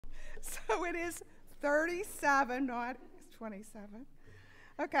So it is 37, not 27.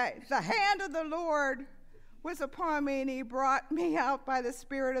 Okay, the hand of the Lord was upon me, and he brought me out by the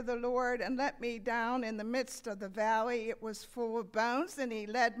Spirit of the Lord and let me down in the midst of the valley. It was full of bones, and he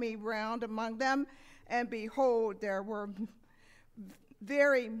led me round among them, and behold, there were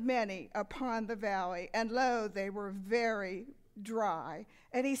very many upon the valley, and lo, they were very dry.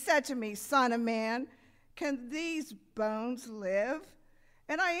 And he said to me, Son of man, can these bones live?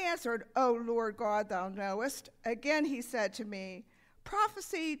 And I answered, O Lord God, thou knowest. Again he said to me,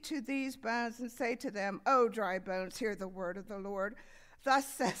 prophesy to these bones and say to them, O dry bones, hear the word of the Lord. Thus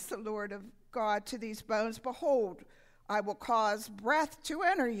says the Lord of God to these bones, behold, I will cause breath to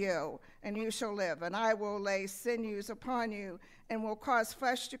enter you, and you shall live. And I will lay sinews upon you, and will cause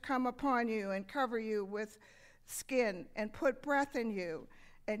flesh to come upon you, and cover you with skin, and put breath in you,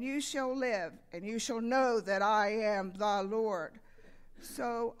 and you shall live, and you shall know that I am the Lord.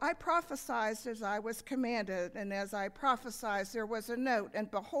 So I prophesied as I was commanded, and as I prophesied, there was a note, and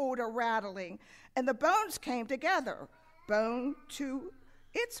behold, a rattling, and the bones came together, bone to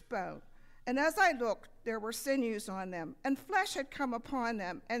its bone. And as I looked, there were sinews on them, and flesh had come upon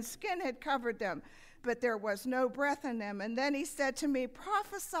them, and skin had covered them, but there was no breath in them. And then he said to me,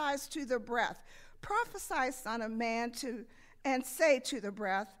 prophesy to the breath, prophesy, Son of man, and say to the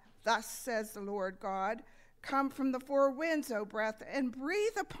breath, thus says the Lord God, come from the four winds, O breath, and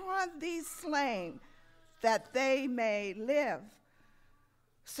breathe upon these slain, that they may live.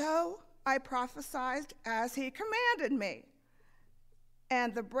 So I prophesied as he commanded me.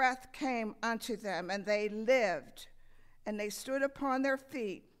 And the breath came unto them, and they lived, and they stood upon their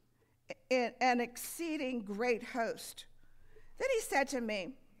feet, an exceeding great host. Then he said to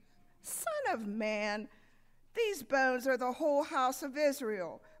me, Son of man, these bones are the whole house of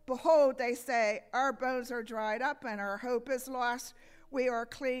Israel. Behold, they say, our bones are dried up, and our hope is lost. We are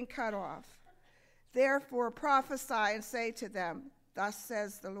clean cut off. Therefore prophesy and say to them, thus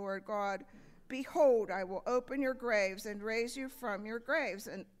says the Lord God, behold, I will open your graves and raise you from your graves,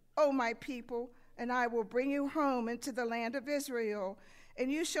 and O my people, and I will bring you home into the land of Israel,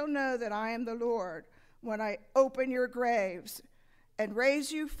 and you shall know that I am the Lord, when I open your graves and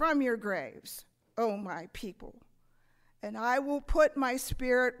raise you from your graves, O my people. And I will put my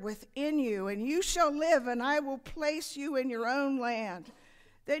spirit within you, and you shall live, and I will place you in your own land.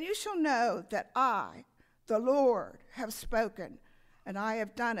 Then you shall know that I, the Lord, have spoken, and I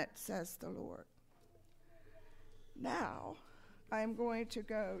have done it, says the Lord. Now, I am going to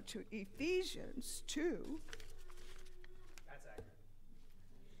go to Ephesians 2. That's accurate.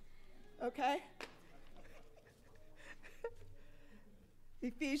 Okay?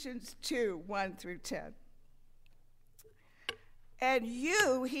 Ephesians 2, 1 through 10. And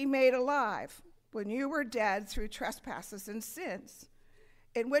you he made alive when you were dead through trespasses and sins,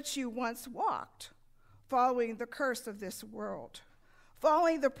 in which you once walked, following the curse of this world,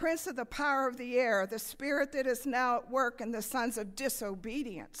 following the prince of the power of the air, the spirit that is now at work in the sons of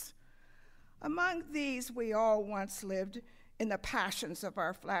disobedience. Among these we all once lived in the passions of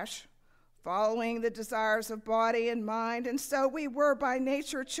our flesh, following the desires of body and mind, and so we were by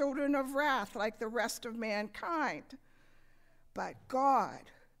nature children of wrath like the rest of mankind. But God,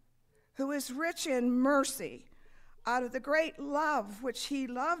 who is rich in mercy, out of the great love which he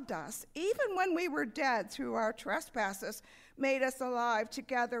loved us, even when we were dead through our trespasses, made us alive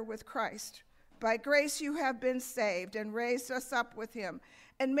together with Christ. By grace you have been saved, and raised us up with him,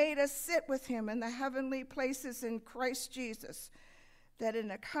 and made us sit with him in the heavenly places in Christ Jesus, that in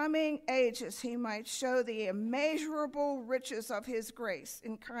the coming ages he might show the immeasurable riches of his grace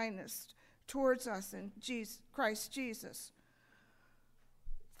and kindness towards us in Christ Jesus.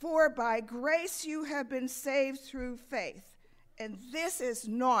 For by grace you have been saved through faith, and this is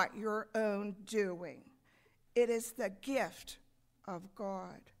not your own doing. It is the gift of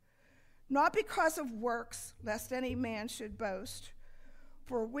God, not because of works, lest any man should boast.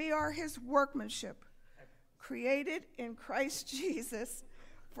 For we are his workmanship, created in Christ Jesus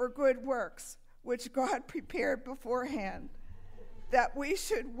for good works, which God prepared beforehand, that we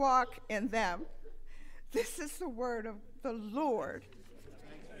should walk in them. This is the word of the Lord.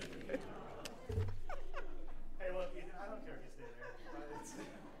 Hey, look, I don't care if you stay there.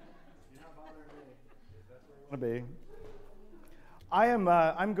 You're not bothering me. That's where you want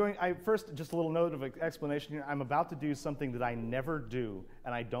to be. First, just a little note of explanation here. I'm about to do something that I never do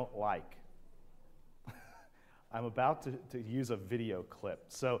and I don't like. I'm about to use a video clip.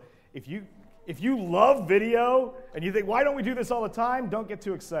 So if you love video and you think, why don't we do this all the time? Don't get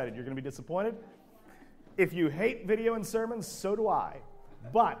too excited. You're going to be disappointed. If you hate video and sermons, so do I.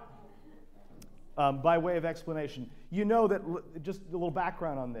 But by way of explanation, you know that, just a little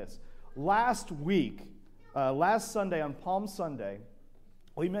background on this. last week, last Sunday on Palm Sunday,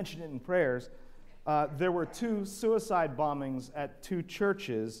 we mentioned it in prayers, there were 2 suicide bombings at 2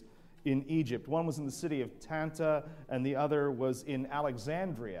 churches in Egypt. One was in the city of Tanta, and the other was in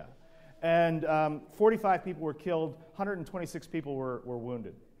Alexandria. And 45 people were killed, 126 people were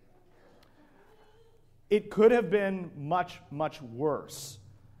wounded. It could have been much, much worse.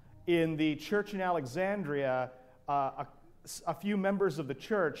 In the church in Alexandria, a few members of the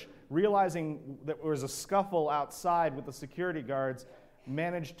church, realizing that there was a scuffle outside with the security guards,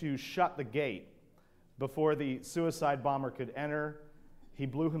 managed to shut the gate before the suicide bomber could enter. He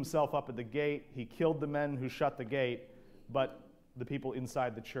blew himself up at the gate. He killed the men who shut the gate, but the people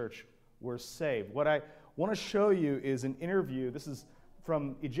inside the church were saved. What I want to show you is an interview. This is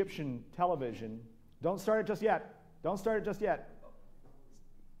from Egyptian television. Don't start it just yet. Don't start it just yet.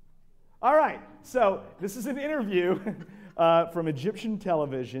 All right, so this is an interview from Egyptian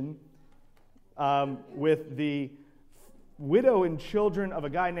television with the widow and children of a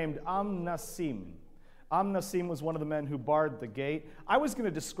guy named Nassim. Nassim was one of the men who barred the gate. I was going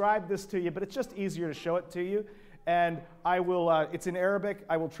to describe this to you, but it's just easier to show it to you. And I will. It's in Arabic.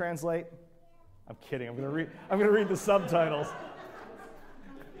 I will translate. I'm kidding. I'm going to read the subtitles.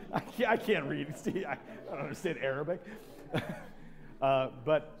 I can't read. I don't understand Arabic.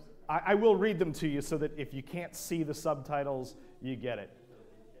 But I will read them to you so that if you can't see the subtitles, you get it.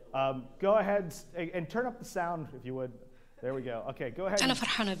 Go ahead and turn up the sound if you would. There we go. Okay, go ahead. أنا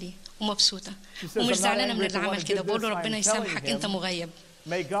فرحانة بيه ومبسوطة ومش زعلانة من اللي عمل كده. بقول له ربنا يسامحك، أنت مغيب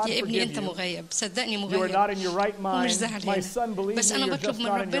يا ابني، أنت مغيب، صدقني مغيب ومش زعلانة. بس أنا بطلب من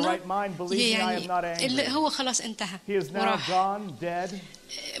ربنا يعني اللي هو خلاص انتهى وراح.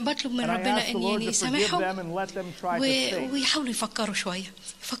 بطلب من ربنا إن يعني يسامحهم ويحاولوا يفكروا شوية،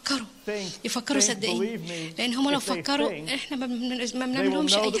 يفكروا صدقيني، لأن هم لو فكروا إحنا ما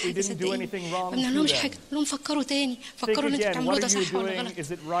بنعملهمش أي حاجة صدقيني، ما بنعملهمش حاجة، لهم فكروا تاني، فكروا اللي أنتوا بتعملوه ده صح ولا غلط،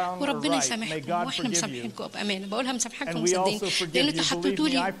 وربنا يسامحكم وإحنا مسامحينكم بأمانة. بقولها مسامحكم صدقيني، لأن أنتوا حطيتوا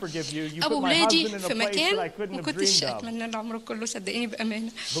لي أبو ولادي في مكان ما كنتش أتمنى العمر كله صدقيني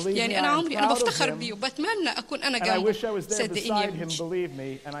بأمانة. يعني أنا بفتخر بيه وبتمنى أكون أنا جنبه صدقيني.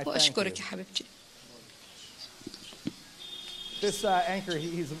 وأشكرك يا حبيبتي. This anchor,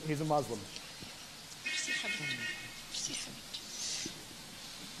 he's a Muslim.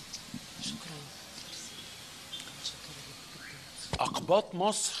 أقباط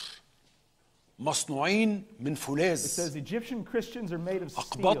مصر مصنوعين من فولاذ. It says Egyptian Christians are made of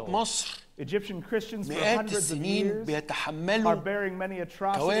أقباط steel. مصر Egyptian Christians for مئات hundreds of السنين years are بيتحملوا bearing many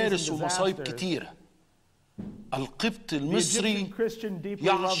atrocities and كوارث ومصايب disasters. كتيرة. القبط The المصري Egyptian Christian deeply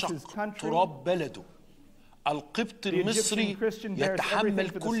loves his يعشق country. تراب بلده. القبط المصري يتحمل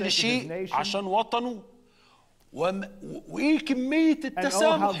كل شيء عشان وطنه. وإيه كمية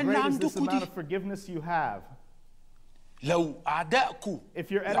التسامح اللي عندكم دي؟ لو أعدائكم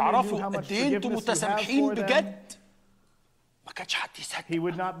يعرفوا قد إيه أنتم متسامحين بجد ما كانش حد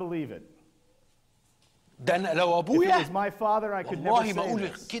يصدق. ده أنا لو أبويا والله ما أقول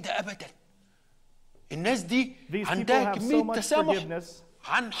كده أبدا. الناس دي عندها كمية تسامح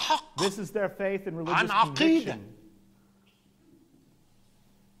عن حق، عن عقيدة.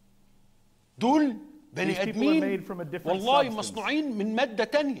 دول بني آدمين والله مصنوعين من مادة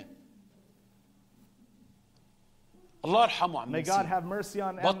تانية. الله يرحمه عم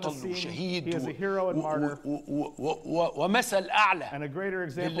بطل وشهيد ومثل أعلى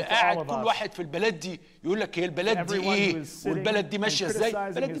اللي قاعد كل واحد في البلد دي يقول لك هي البلد دي إيه والبلد دي ماشية إزاي.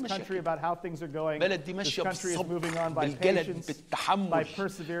 البلد دي ماشية بالصبر، بالجلد، بالتحمل،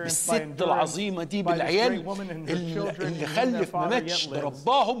 بالست العظيمة دي، بالعيال اللي خلف ما ماتش،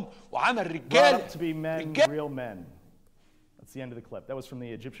 رباهم وعمل رجال. That's the end of the clip. That was from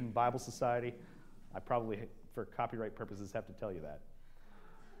the Egyptian Bible Society. I probably, for copyright purposes, have to tell you that.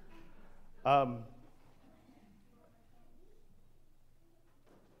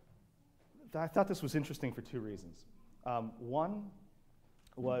 I thought this was interesting for 2 reasons. One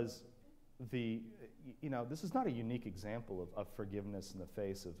was this is not a unique example of forgiveness in the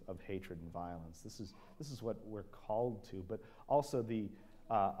face of hatred and violence. This is what we're called to, but also the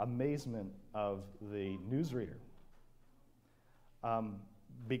amazement of the newsreader.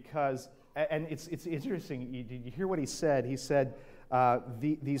 Because, and it's interesting, did you hear what he said? He said,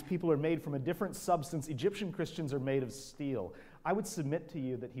 these people are made from a different substance. Egyptian Christians are made of steel. I would submit to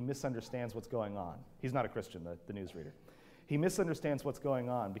you that he misunderstands what's going on. He's not a Christian, the newsreader. He misunderstands what's going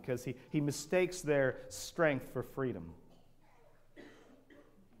on because he mistakes their strength for freedom.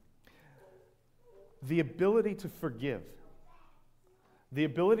 The ability to forgive, the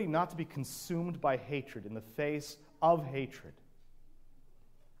ability not to be consumed by hatred in the face of hatred,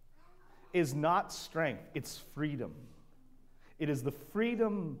 is not strength, it's freedom. It is the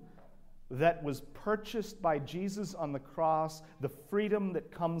freedom that was purchased by Jesus on the cross, the freedom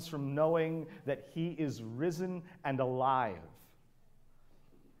that comes from knowing that he is risen and alive.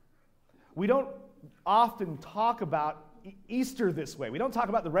 We don't often talk about Easter this way. We don't talk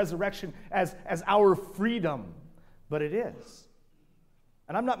about the resurrection as our freedom, but it is.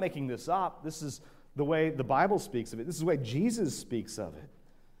 And I'm not making this up. This is the way the Bible speaks of it. This is the way Jesus speaks of it.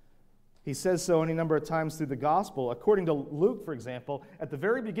 He says so any number of times through the gospel. According to Luke, for example, at the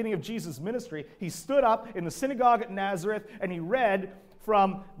very beginning of Jesus' ministry, he stood up in the synagogue at Nazareth and he read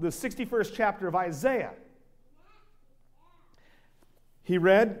from the 61st chapter of Isaiah. He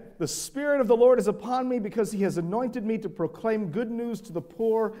read, "The Spirit of the Lord is upon me because he has anointed me to proclaim good news to the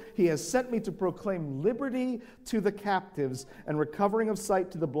poor. He has sent me to proclaim liberty to the captives and recovering of sight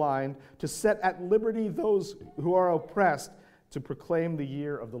to the blind, to set at liberty those who are oppressed, to proclaim the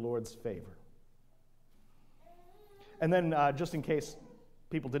year of the Lord's favor." And then, just in case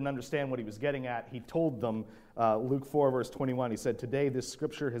people didn't understand what he was getting at, he told them, Luke 4, verse 21, he said, "Today this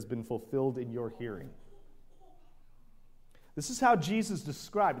scripture has been fulfilled in your hearing." This is how Jesus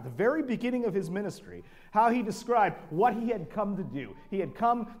described, at the very beginning of his ministry, how he described what he had come to do. He had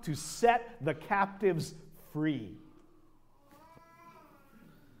come to set the captives free.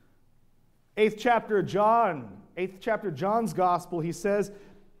 8th chapter John's gospel, he says,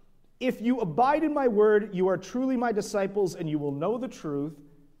 "If you abide in my word, you are truly my disciples, and you will know the truth."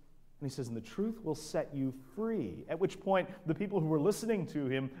 And he says, "And the truth will set you free." At which point, the people who were listening to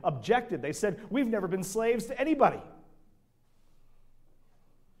him objected. They said, "We've never been slaves to anybody."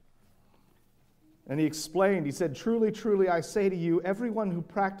 And he explained, he said, "Truly, truly, I say to you, everyone who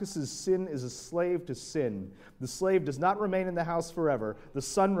practices sin is a slave to sin. The slave does not remain in the house forever. The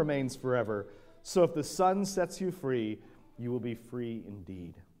son remains forever. So if the son sets you free, you will be free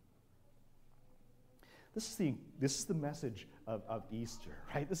indeed." This is the message of Easter,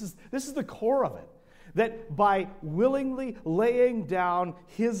 right? This is the core of it. That by willingly laying down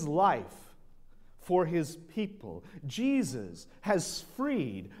his life for his people, Jesus has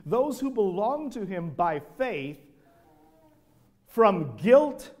freed those who belong to him by faith from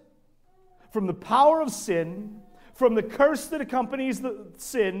guilt, from the power of sin, from the curse that accompanies the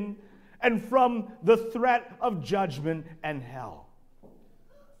sin, and from the threat of judgment and hell.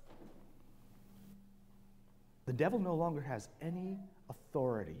 The devil no longer has any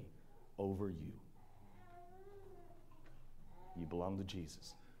authority over you. You belong to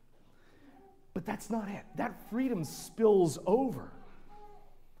Jesus. But that's not it. That freedom spills over.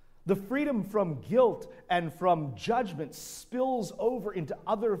 The freedom from guilt and from judgment spills over into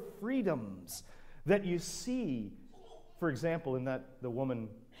other freedoms that you see, for example, in the woman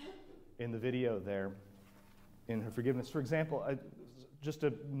in the video there, in her forgiveness. For example, just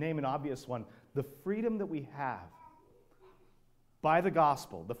to name an obvious one, the freedom that we have by the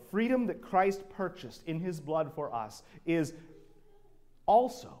gospel, the freedom that Christ purchased in his blood for us, is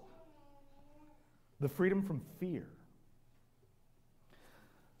also the freedom from fear.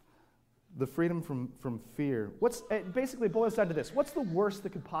 The freedom from fear. It basically boils down to this. What's the worst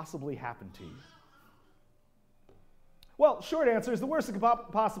that could possibly happen to you? Well, short answer is the worst that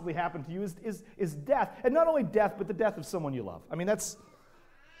could possibly happen to you is death. And not only death, but the death of someone you love. I mean, that's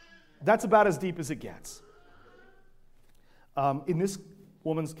about as deep as it gets. In this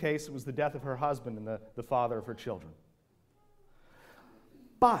woman's case, it was the death of her husband and the father of her children.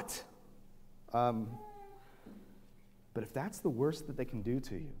 But if that's the worst that they can do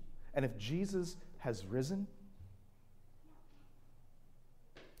to you, and if Jesus has risen,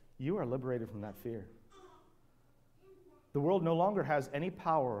 you are liberated from that fear. The world no longer has any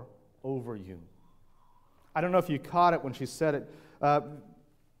power over you. I don't know if you caught it when she said it.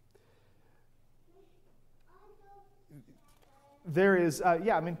 There is,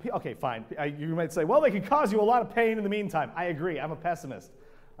 okay, fine. You might say, well, they can cause you a lot of pain in the meantime. I agree. I'm a pessimist.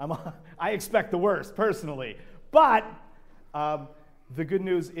 I expect the worst, personally. But the good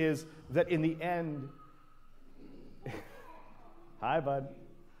news is that in the end, hi, bud.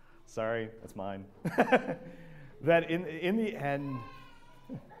 Sorry, that's mine. That in the end,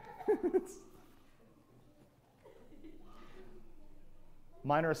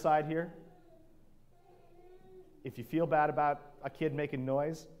 minor aside here, if you feel bad about a kid making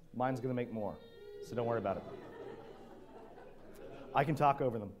noise, mine's going to make more. So don't worry about it. I can talk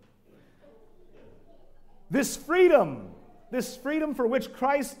over them. This freedom for which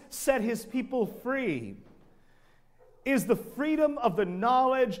Christ set his people free, is the freedom of the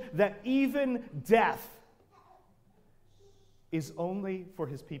knowledge that even death is only for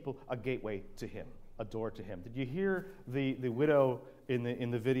his people a gateway to him, a door to him. Did you hear the widow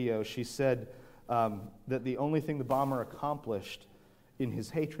in the video, she said that the only thing the bomber accomplished in his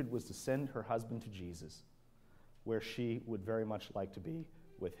hatred was to send her husband to Jesus, where she would very much like to be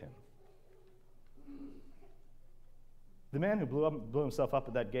with him. The man who blew himself up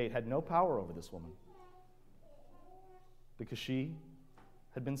at that gate had no power over this woman because she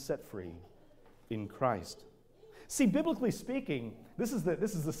had been set free in Christ. See, biblically speaking, this is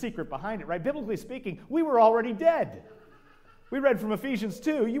the secret behind it, right? Biblically speaking, we were already dead. We read from Ephesians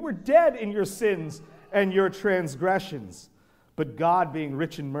 2, you were dead in your sins and your transgressions. But God, being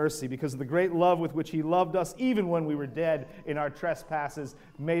rich in mercy, because of the great love with which he loved us, even when we were dead in our trespasses,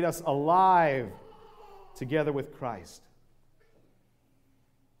 made us alive together with Christ.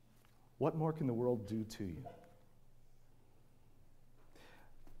 What more can the world do to you?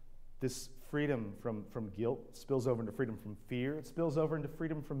 This freedom from guilt spills over into freedom from fear. It spills over into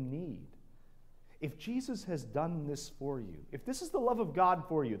freedom from need. If Jesus has done this for you, if this is the love of God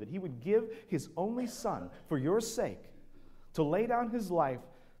for you, that he would give his only Son for your sake, to lay down his life,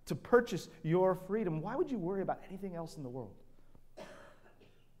 to purchase your freedom, why would you worry about anything else in the world?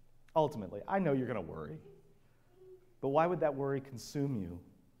 Ultimately, I know you're going to worry, but why would that worry consume you?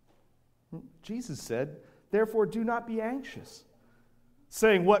 Jesus said, therefore do not be anxious,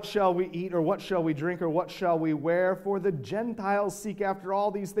 saying, what shall we eat, or what shall we drink, or what shall we wear? For the Gentiles seek after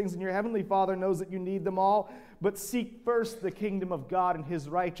all these things, and your heavenly Father knows that you need them all. But seek first the kingdom of God and his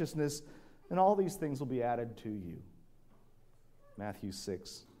righteousness, and all these things will be added to you. Matthew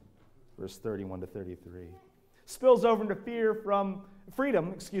 6, verse 31 to 33. Spills over into freedom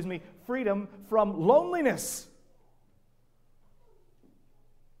from loneliness.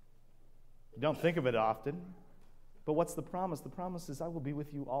 You don't think of it often, but what's the promise? The promise is, I will be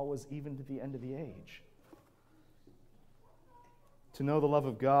with you always, even to the end of the age. To know the love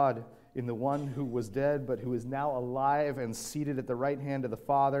of God in the one who was dead, but who is now alive and seated at the right hand of the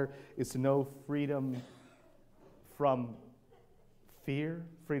Father, is to know freedom from fear,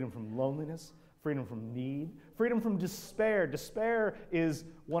 freedom from loneliness, freedom from need, freedom from despair. Despair is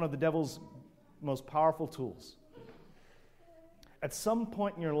one of the devil's most powerful tools. At some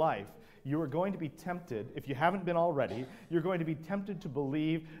point in your life, you are going to be tempted, if you haven't been already, you're going to be tempted to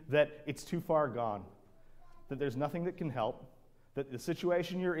believe that it's too far gone, that there's nothing that can help, that the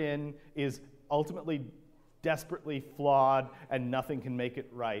situation you're in is ultimately desperately flawed and nothing can make it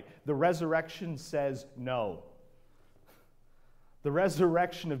right. The resurrection says no. The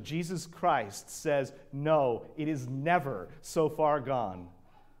resurrection of Jesus Christ says, no, it is never so far gone,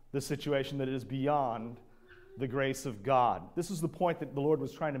 the situation that it is beyond the grace of God. This is the point that the Lord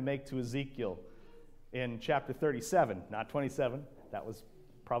was trying to make to Ezekiel in chapter 37, not 27. That was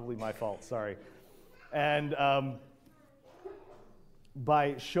probably my fault, sorry. And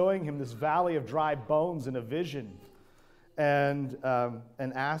by showing him this valley of dry bones in a vision, and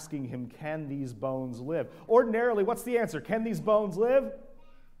asking him, can these bones live? Ordinarily, what's the answer? Can these bones live?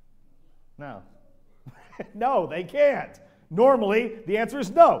 No. No, they can't. Normally, the answer is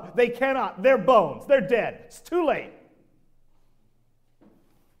no, they cannot. They're bones. They're dead. It's too late.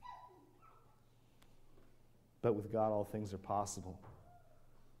 But with God, all things are possible.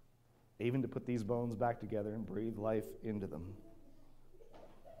 Even to put these bones back together and breathe life into them.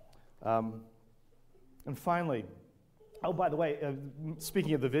 And finally, oh, by the way,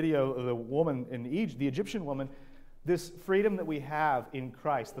 speaking of the video of the woman in Egypt, the Egyptian woman, this freedom that we have in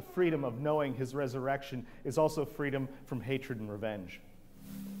Christ, the freedom of knowing his resurrection, is also freedom from hatred and revenge.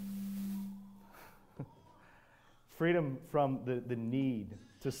 Freedom from the need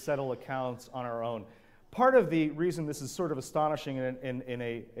to settle accounts on our own. Part of the reason this is sort of astonishing in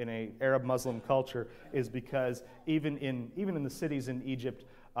a Arab Muslim culture is because even in the cities in Egypt,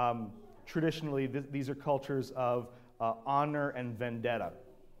 traditionally these are cultures of honor and vendetta.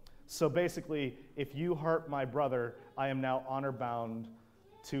 So basically, if you hurt my brother, I am now honor-bound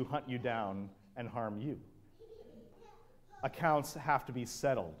to hunt you down and harm you. Accounts have to be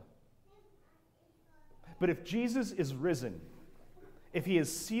settled. But if Jesus is risen, if he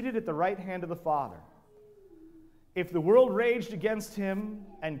is seated at the right hand of the Father, if the world raged against him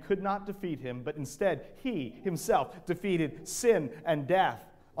and could not defeat him, but instead he himself defeated sin and death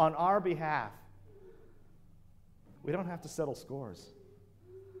on our behalf, we don't have to settle scores.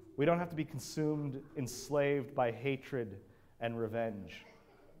 We don't have to be consumed, enslaved by hatred and revenge.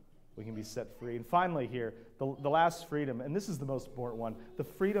 We can be set free. And finally here, the last freedom, and this is the most important one, the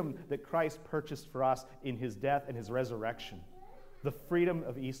freedom that Christ purchased for us in his death and his resurrection. The freedom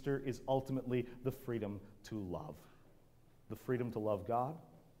of Easter is ultimately the freedom to love. The freedom to love God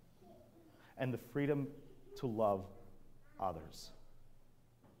and the freedom to love others.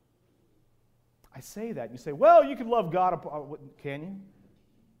 I say that, and you say, well, you can love God. Can you?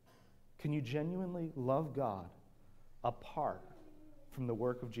 Can you genuinely love God apart from the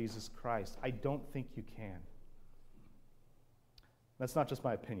work of Jesus Christ? I don't think you can. That's not just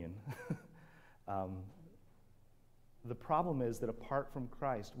my opinion. The problem is that apart from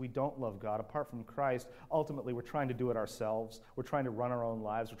Christ, we don't love God. Apart from Christ, ultimately, we're trying to do it ourselves. We're trying to run our own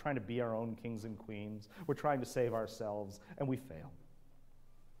lives. We're trying to be our own kings and queens. We're trying to save ourselves, and we fail.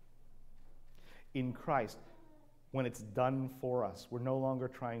 In Christ, when it's done for us, we're no longer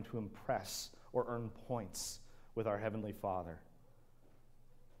trying to impress or earn points with our Heavenly Father.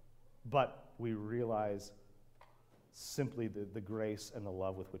 But we realize simply the grace and the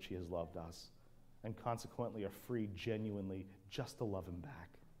love with which He has loved us, and consequently are free genuinely just to love Him back.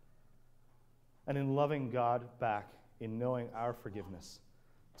 And in loving God back, in knowing our forgiveness,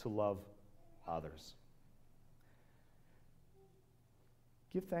 to love others.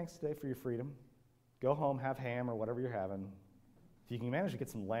 Give thanks today for your freedom. Go home, have ham or whatever you're having. If you can manage to get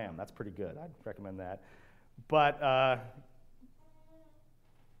some lamb, that's pretty good. I'd recommend that. But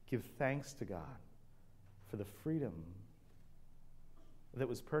give thanks to God for the freedom that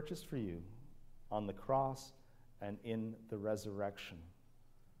was purchased for you on the cross and in the resurrection.